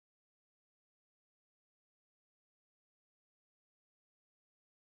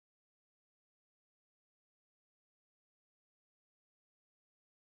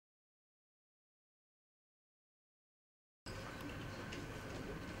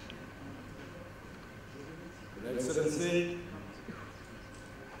Excellency,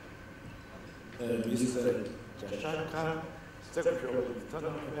 Mr. Zhaoxing, Secretary of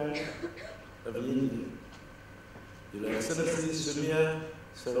External Affairs of India, Your Excellency Sumia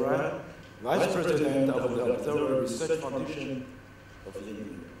Sarai, Vice President of the Observer Research Foundation of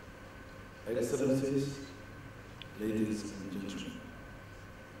India, Excellencies, ladies and gentlemen.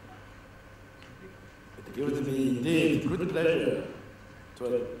 It gives me indeed great pleasure to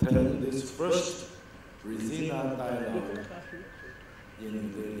attend this first Raisina Dialogue in New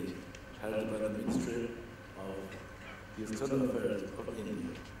Delhi, held by the Ministry of the External Affairs of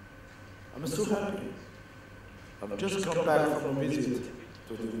India. I'm so happy. I've just come back from a visit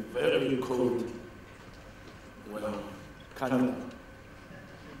to the very cold, Canada,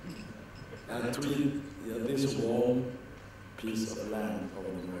 and to this warm piece of land over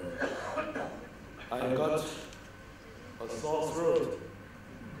the world. I got a sore throat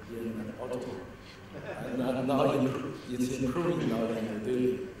in autumn, and now it's improving now in New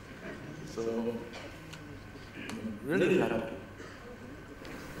Delhi. So, I'm really happy.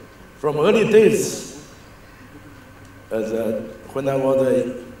 From early days, when I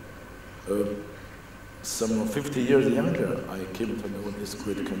was some 50 years younger, I came to know this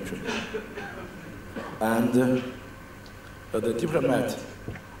great country. And as a diplomat,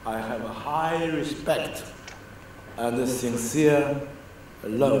 I have a high respect and a sincere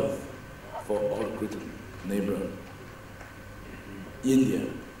love for our great neighbor, India.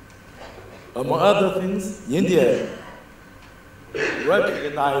 Among other things, India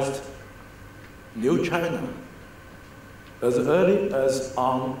recognized New China as early as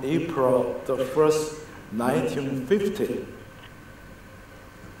on April the 1st, 1950,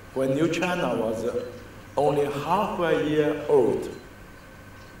 when New China was only half a year old.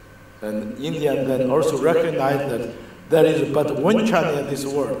 And India then also recognized that there is but one China in this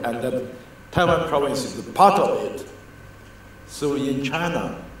world, and that Taiwan province is part of it. So in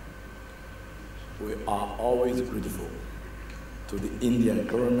China, we are always grateful to the Indian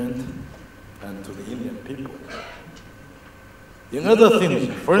government and to the Indian people. In other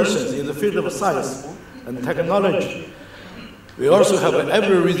things, for instance, in the field of science and technology, we also have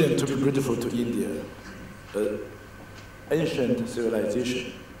every reason to be grateful to India, an ancient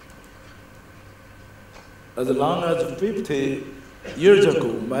civilization. As long as 50 years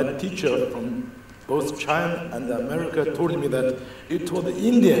ago, my teacher from both China and America told me that it was the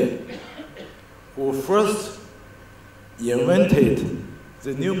Indian who first invented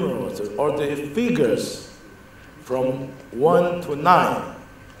the numerals or the figures from 1 to 9,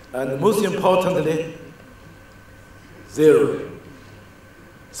 and most importantly, 0.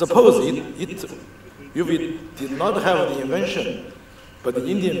 Suppose if we did not have the invention, but the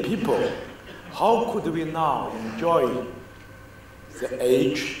Indian people, how could we now enjoy the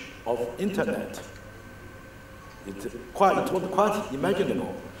age of internet? It was quite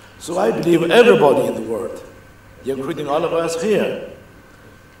imaginable. So I believe everybody in the world, including all of us here,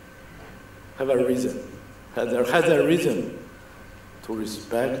 has a reason to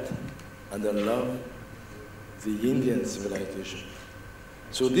respect and love the Indian civilization.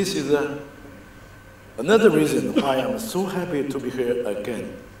 So this is another reason why I'm so happy to be here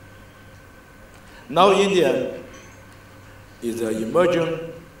again. Now India is an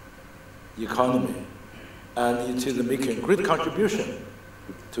emerging economy, and it is making great contribution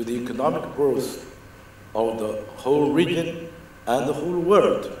to the economic growth of the whole region and the whole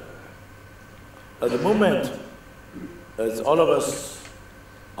world. At the moment, as all of us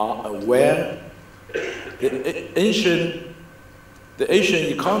are aware, the Asian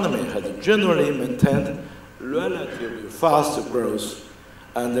economy has generally maintained relatively fast growth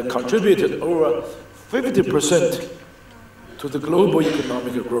and contributed over 50% to the global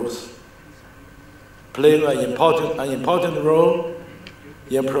economic growth, playing an important role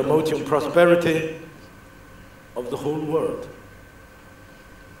in promoting prosperity of the whole world.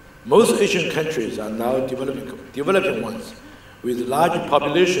 Most Asian countries are now developing ones, with large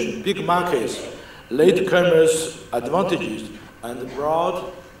population, big markets, latecomers advantages, and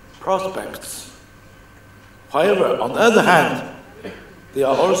broad prospects. However, on the other hand, they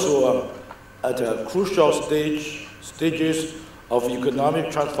are also at a crucial stages of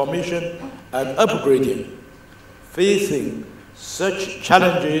economic transformation and upgrading, facing such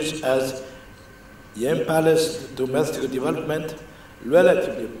challenges as imbalanced domestic development,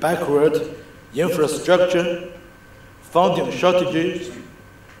 relatively backward infrastructure, funding shortages,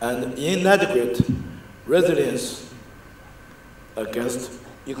 and inadequate resilience against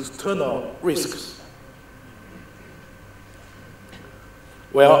external risks.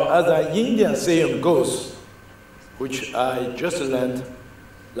 Well, as an Indian saying goes, which I just learned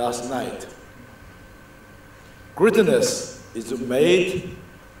last night, greatness is made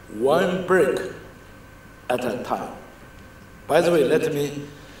one brick at a time. By the way, let me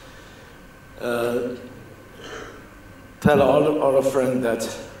tell all our friends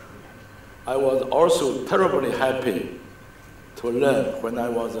that I was also terribly happy to learn when I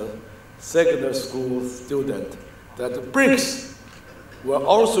was a secondary school student that bricks were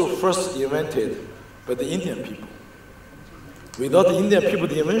also first invented by the Indian people. Without the Indian people,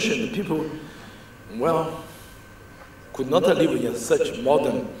 the invention, people, well, could not live in such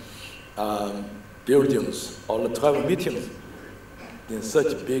modern buildings or to have meetings in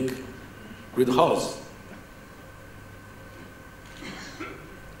such big, great house.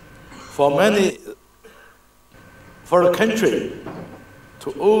 For a country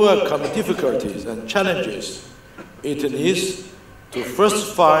to overcome difficulties and challenges, it needs to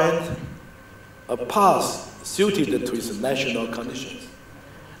first find a path suited to its national conditions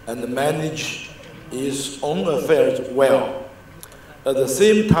and manage its own affairs well. At the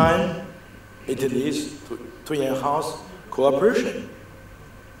same time, it needs to enhance cooperation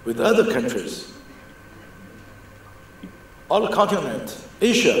with other countries. Our continent,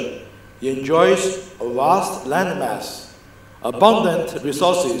 Asia, enjoys a vast landmass, abundant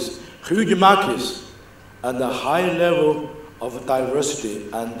resources, huge markets, and a high level of diversity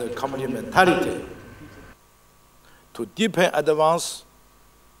and complementarity. To deepen and advance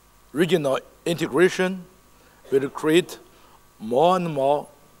regional integration will create more and more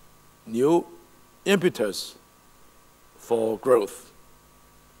new impetus for growth.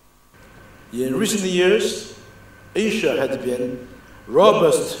 In recent years, Asia has been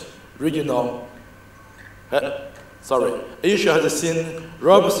Asia has seen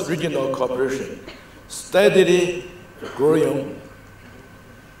robust regional cooperation, steadily growing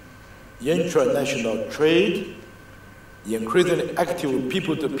international trade, increasingly active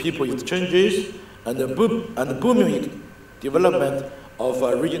people-to-people exchanges, and the booming development of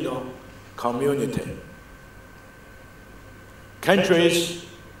a regional community. Countries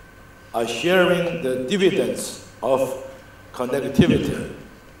are sharing the dividends of connectivity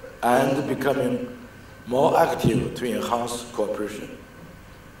and becoming more active to enhance cooperation.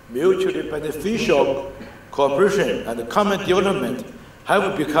 Mutually beneficial cooperation and common development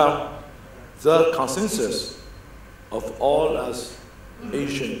have become the consensus of all us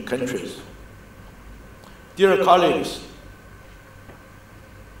Asian countries. Dear colleagues,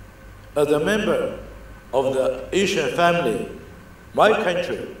 as a member of the Asian family, my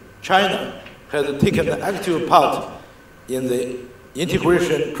country, China, has taken an active part in the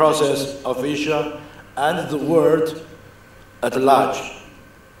integration process of Asia and the world at large.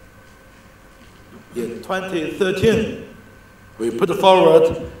 In 2013, we put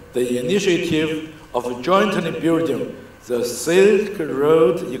forward the initiative of jointly building the Silk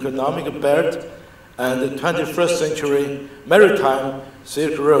Road Economic Belt and the 21st Century Maritime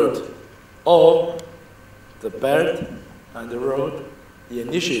Silk Road, or the Belt and Road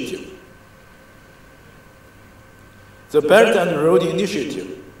Initiative. The Belt and Road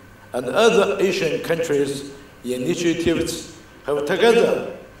Initiative and other Asian countries' initiatives have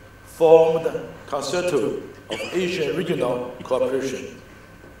together formed a consortium of Asian regional cooperation,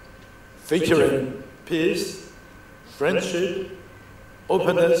 featuring peace, friendship,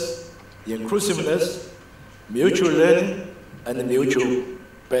 openness, inclusiveness, mutual learning, and mutual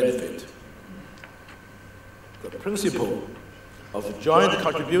benefit. The principle of joint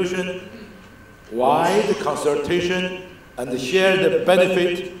contribution, wide consultation, and shared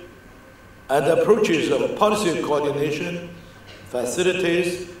benefit, and approaches of policy coordination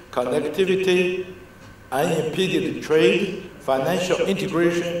facilitates connectivity, unimpeded trade, financial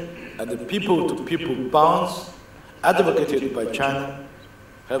integration, and people-to-people bonds advocated by China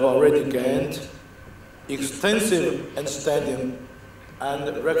have already gained extensive understanding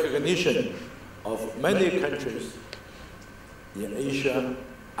and recognition of many countries in Asia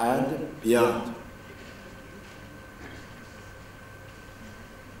and beyond.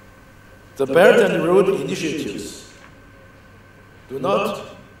 The Belt and Road initiatives do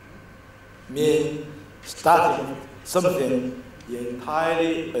not mean starting something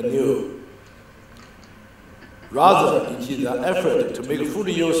entirely anew. Rather, it is an effort to make full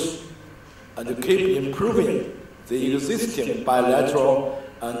use and keep improving the existing bilateral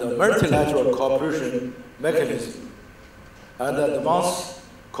and multilateral cooperation mechanism and advance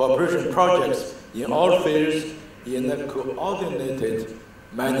cooperation projects in all fields in a coordinated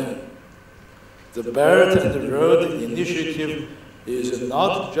manner. The Belt and Road Initiative is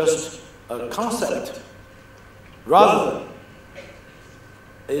not just a concept. Rather,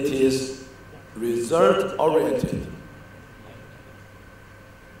 it is result-oriented.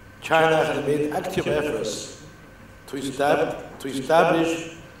 China has made active efforts to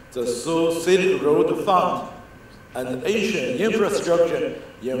establish the Silk Road Fund and Asian Infrastructure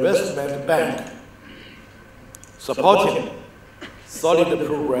Investment Bank, supporting solid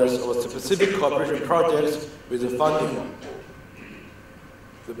progress of specific cooperation projects with funding.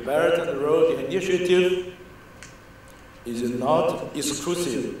 The Belt and Road Initiative is not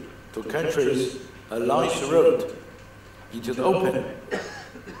exclusive to countries along its road. It is open,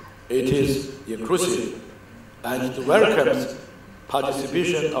 it is inclusive, and it welcomes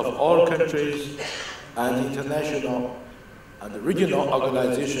participation of all countries and international and regional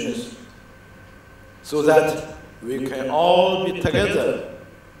organizations so that we can all be together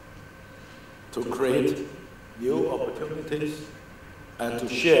to create new opportunities and to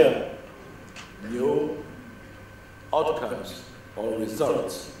share new outcomes or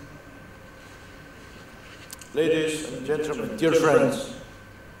results. Ladies and gentlemen, dear friends,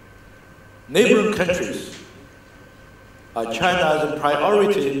 neighboring countries are China's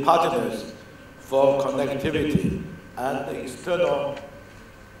priority partners for connectivity and external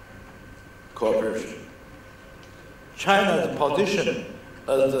cooperation. China's position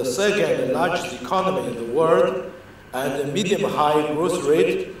as the second largest economy in the world and the medium-high growth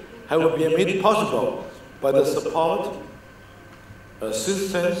rate have been made possible by the support,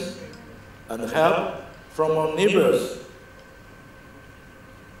 assistance, and help from our neighbors.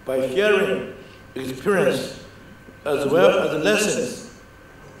 By sharing experience as well as lessons,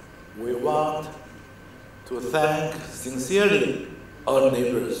 we want to thank sincerely our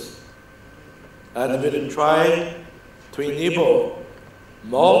neighbors, and will try to enable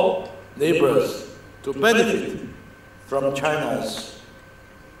more neighbors to benefit from China's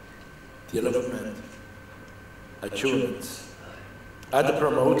development achievements and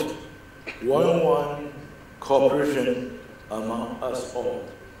promote one-on-one cooperation among us all.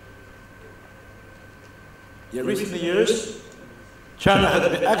 In recent years, China has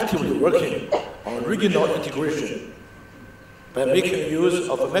been actively working on regional integration by making use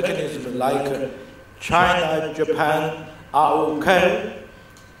of mechanisms like China-Japan ROK,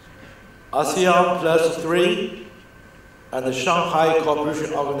 ASEAN +3, and the Shanghai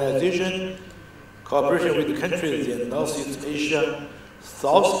Cooperation Organization, cooperation with countries in Northeast Asia,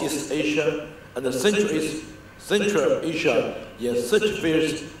 Southeast Asia, and Central Asia in such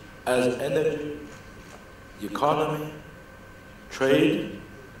fields as energy, economy, trade,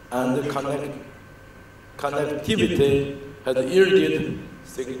 and connectivity has yielded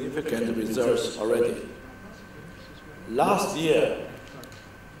significant results already. Last year,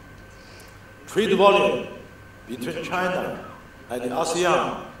 trade volume between China and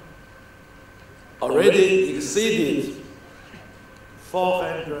ASEAN already exceeded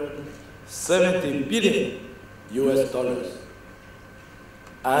 $470 billion,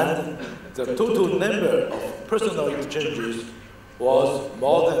 and the total number of personal exchanges was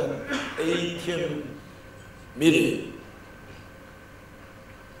more than 18 million.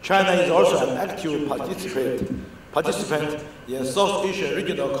 China is also an active participant in South Asian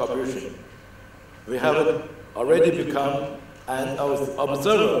regional cooperation. We have already become an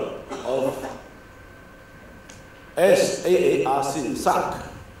observer of SAARC,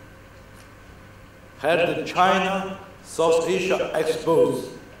 held China South Asia Expos,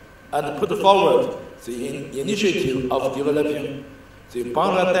 and put forward the initiative of developing the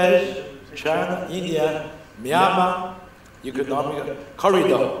Bangladesh, China, India, Myanmar economic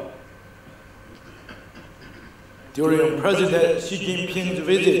corridor. During President Xi Jinping's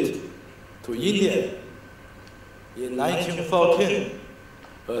visit to India in 1914,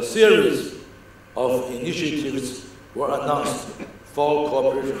 a series of initiatives were announced for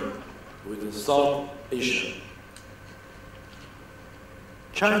cooperation with South Asia.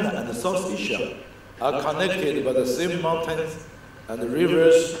 China and South Asia are connected by the same mountains and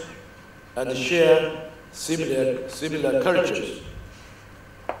rivers and share similar cultures.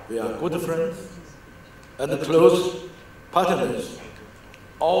 We are good friends and close partners,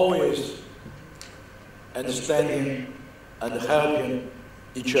 always understanding and helping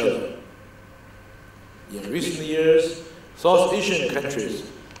each other. In recent years, South Asian countries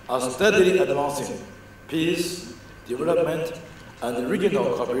are steadily advancing peace, development, and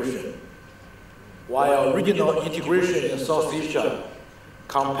regional cooperation, while regional integration in South Asia,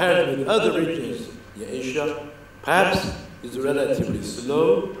 compared with other regions in Asia, perhaps is relatively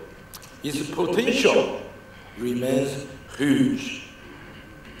slow. Its potential remains huge.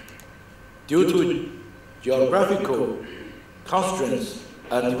 Due to geographical constraints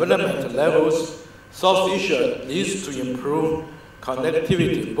and development levels, South Asia needs to improve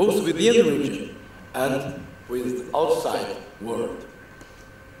connectivity both within the region and with the outside world.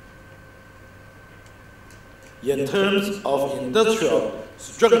 in terms of industrial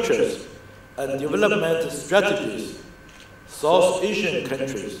structures and development strategies, South Asian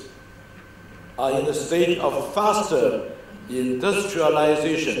countries are in a state of faster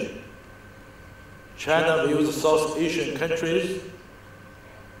industrialization. China views South Asian countries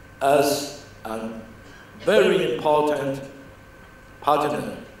as a very important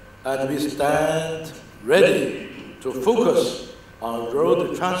partner, and we stand ready to focus on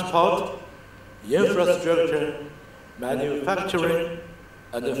road transport, infrastructure, manufacturing,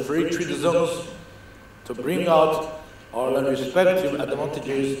 and free trade zones to bring out our respective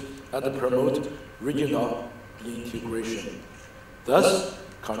advantages and promote regional integration, thus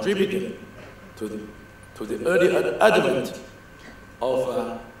contributing to the early advent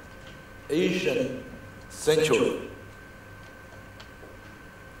of Asian century.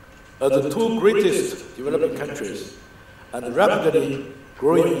 As the two greatest developing countries and rapidly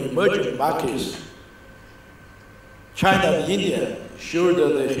growing emerging markets, China and India shoulder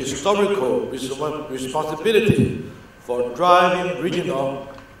the historical responsibility for driving regional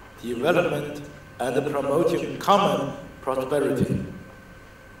development and promoting common prosperity.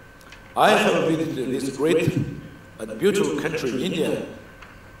 I have visited this great and beautiful country, India,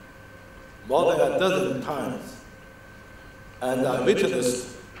 more than a dozen times, and I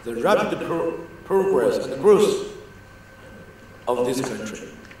witnessed the rapid progress and growth of this country.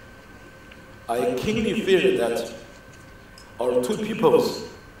 I keenly feel that our two peoples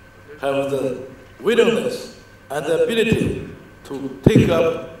have the willingness and the ability to take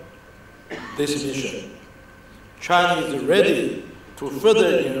up this mission. China is ready to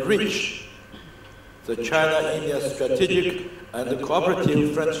further enrich the China-India strategic and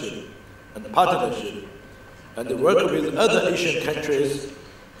cooperative friendship and partnership, and work with other Asian countries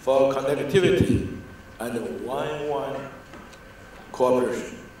for connectivity and win-win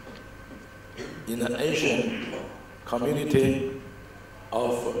cooperation in an Asian community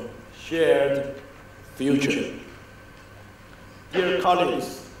of shared future. Dear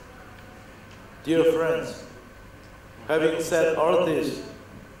colleagues, dear friends, having said all this,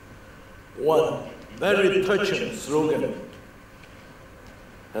 one very touching slogan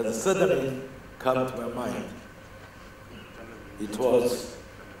has suddenly come to my mind. It was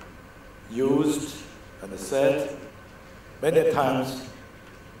used and said many times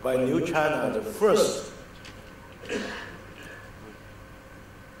by New China, the first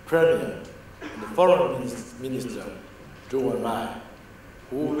Premier and Foreign Minister, Zhou Enlai,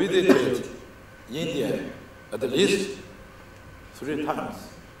 who visited India at least 3 times.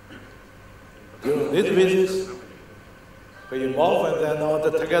 During these visits, we more often than not,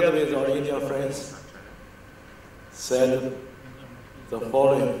 together with our Indian friends, said the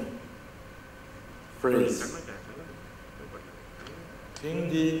following phrase: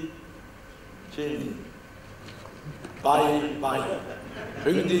 Hindi Chini, Bye Bye.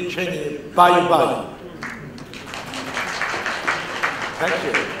 Hindi Chini, Bye Bye. Thank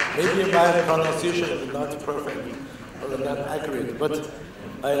you. Maybe my pronunciation is not perfect or not accurate, but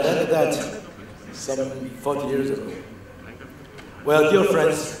I learned that some 40 years ago. Well, dear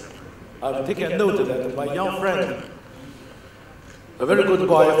friends, I've taken note that my young friend, a very good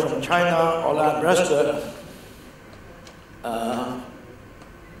boy from China, Orlan Rester,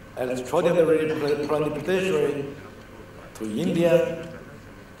 extraordinary plenipotentiary to India,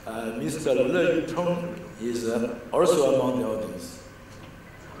 Mr. Le Yucheng is also among the audience.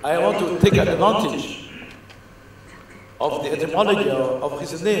 I want to take advantage of the etymology of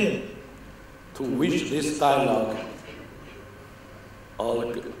his name to wish this dialogue all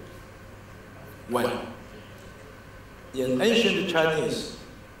good. Well, in ancient Chinese,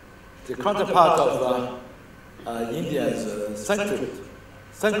 the counterpart of India's Sanskrit,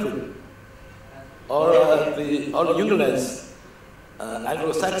 or England's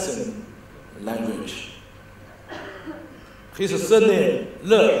Anglo-Saxon language. His surname,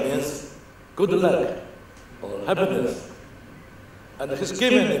 Le, means good luck or happiness. And his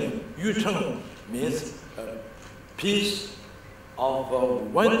given name, Yucheng, means a piece of a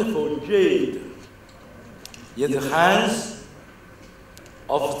wonderful jade in the hands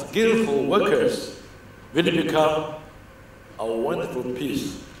of skillful workers will become a wonderful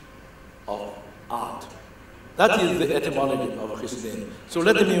piece of art. That is the etymology of his name. So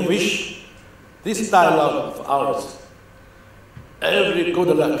let me wish this dialogue of ours every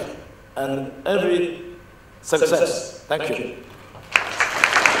good luck and every success. Thank you.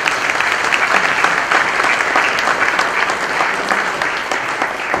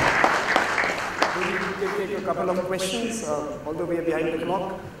 We'll take a couple of questions, although we are behind the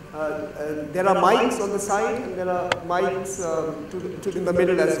clock. There are mics on the side, and there are mics in the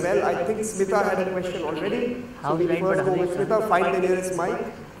middle as well. I think Smita had a question already. So we'll first go with Smita, find the nearest mic.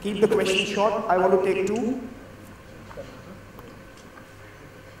 Keep the question short. I want to take 2.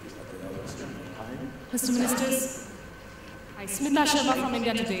 Mr. Ministers, hi, Smita Sharma from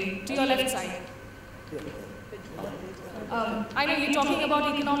India Today. To your left side. I know you're talking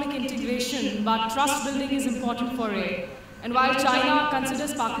about economic integration, but trust building is important for it. And while China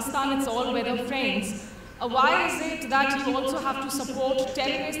considers Pakistan its all-weather friends, why is it that you also have to support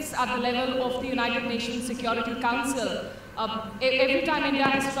terrorists at the level of the United Nations Security Council? Every time India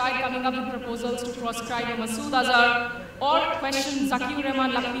has tried coming up with proposals to proscribe Masood Azhar or question Zakir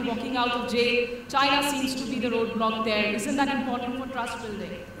Rahman Lakwi walking out of jail, China seems to be the roadblock there. Isn't that important for trust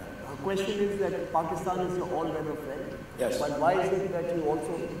building? The question is that Pakistan is your all-weather friend. Yes. But why is it that you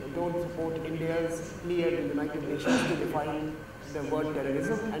also don't support India's plea at the United Nations to define the word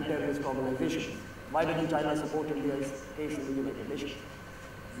terrorism and terrorist organization? Why doesn't China support India's case in the United Nations?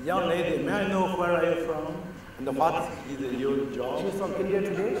 Young lady, may I know where are you from and what is your job? She's from India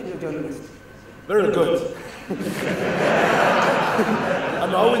Today. She's a journalist. Very good.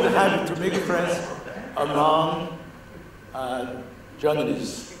 I'm always happy to make friends among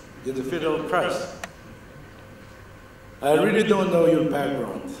journalists in the field of press. I really don't know your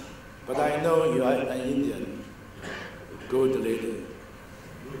background, but I know you are an Indian, good lady.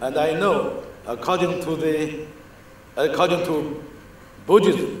 And I know, according to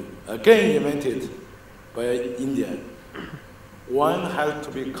Buddhism, again invented by India, one has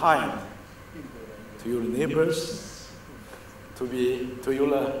to be kind to your neighbors, to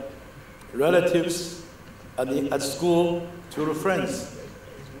your relatives, and at school, to your friends.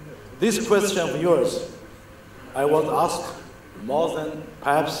 This question of yours, I was asked more than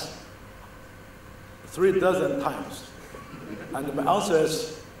perhaps 3 dozen times, and my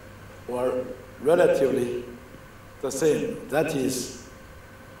answers were relatively the same. That is,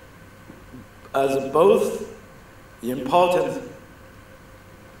 as both important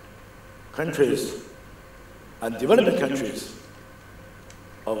countries and developing countries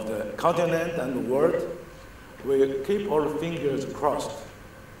of the continent and the world, we keep our fingers crossed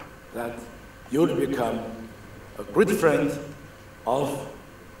that you will become a great friend of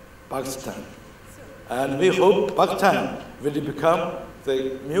Pakistan. And we hope Pakistan will become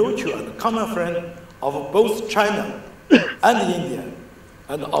the mutual and common friend of both China and India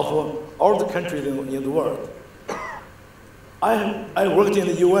and of all the countries in the world. I worked in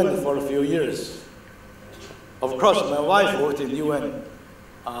the UN for a few years. Of course, my wife worked in the UN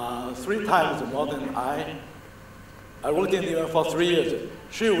 3 times more than I. I worked in the UN for 3 years.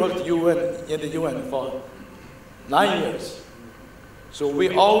 She worked in the UN for 9 years. So we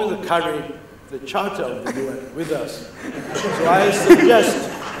always carry the charter of the UN with us. So I suggest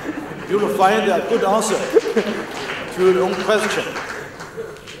you will find a good answer to your own question.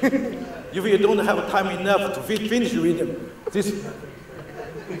 If you don't have time enough to finish reading this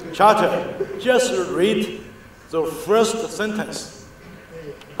charter, just read the first sentence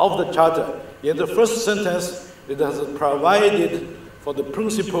of the charter. In the first sentence, it has provided for the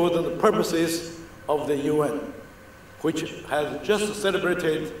principles and the purposes of the UN, which has just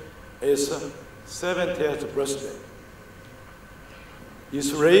celebrated its 70th birthday.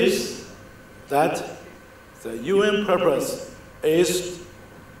 It raised that the UN purpose is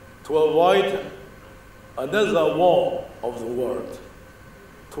to avoid another war of the world,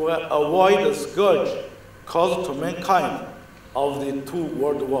 to avoid the scourge caused to mankind of the 2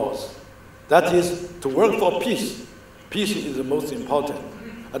 world wars. That is, to work for peace. Peace is the most important.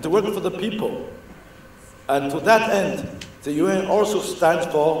 And to work for the people. And to that end, the UN also stands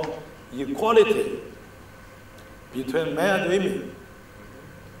for equality between men and women,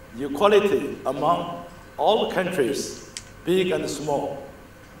 equality among all countries, big and small.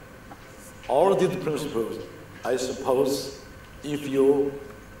 All these principles, I suppose, if you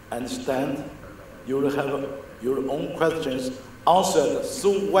understand, you will have your own questions answered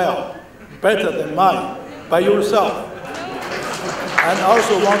so well, better than mine, by yourself. And I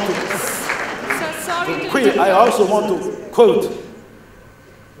also want to quote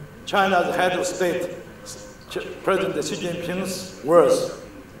China's head of state, President Xi Jinping's words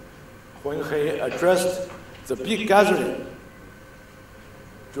when he addressed the big gathering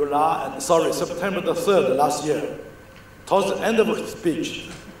September the 3rd last year. Towards the end of his speech,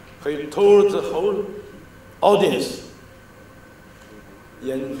 he told the whole audience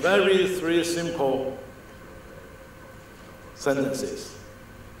in 3 simple sentences.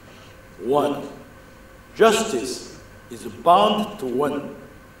 1, justice is bound to win.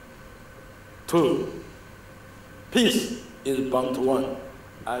 2, peace is bound to win.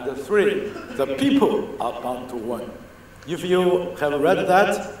 And 3, the people are bound to win. If you have read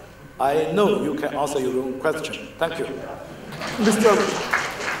that, I know you can answer your own question. Thank you. Mr.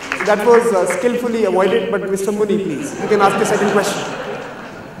 That was skillfully avoided, but Mr. Muni, please, you can ask the second question.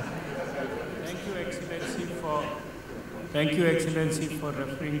 Thank you, Excellency, for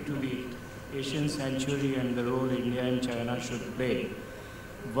referring to the Asian century and the role India and China should play.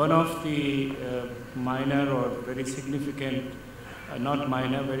 One of the minor or very significant, not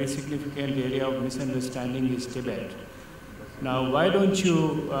minor, very significant area of misunderstanding is Tibet. Now, why don't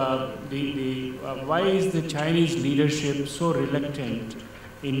you, why is the Chinese leadership so reluctant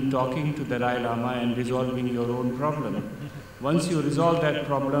in talking to the Dalai Lama and resolving your own problem? Once you resolve that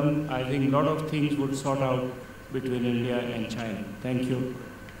problem, I think a lot of things would sort out between India and China. Thank you.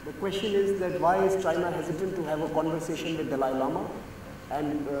 The question is that why is China hesitant to have a conversation with Dalai Lama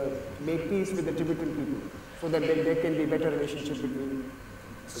and make peace with the Tibetan people so that there can be better relationship between?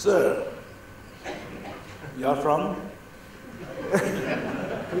 Sir, you are from?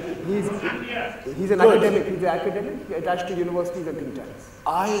 He's an academic. He's an academic attached to universities and think tanks.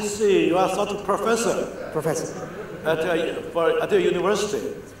 I see. You are sort of professor. Professor. At a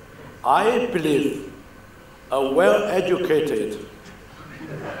university. I believe a well-educated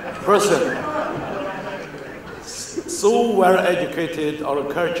person, so well-educated or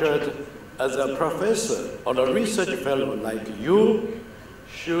cultured as a professor or a research fellow like you,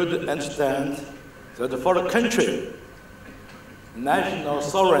 should understand that for a country, national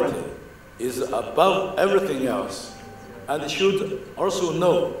sovereignty is above everything else, and should also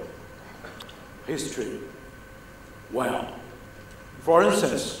know history well. For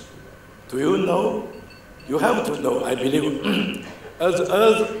instance, do you know? You have to know, I believe, as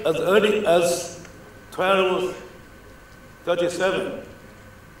early as 1237,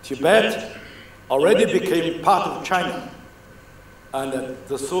 Tibet already became part of China. And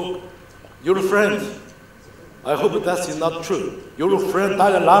your friend, I hope that's not true. Your friend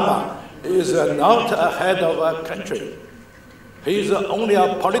Dalai Lama is not a head of a country. He is only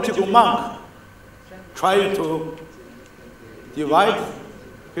a political monk trying to divide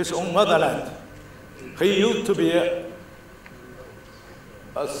his own motherland. He used to be a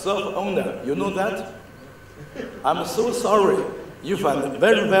self-owner. You know that? I'm so sorry if a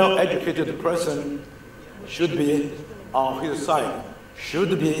very well-educated person should be on his side,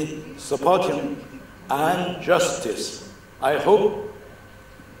 should be supporting and justice. I hope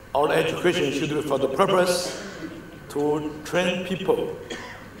our education should be for the purpose to train people,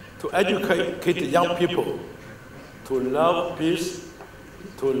 to educate young people, to love peace,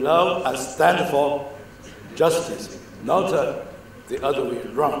 to love and stand for justice, not the other way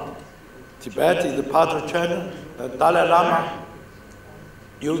around. Tibet is a part of China. The Dalai Lama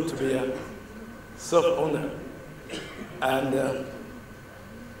used to be a self-owner. And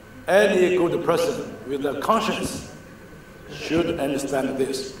any good person with a conscience should understand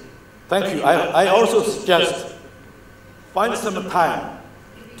this. Thank you. I also suggest find some time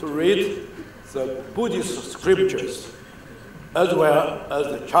to read the Buddhist scriptures as well as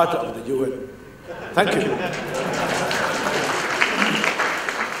the Charter of the UN. Thank you.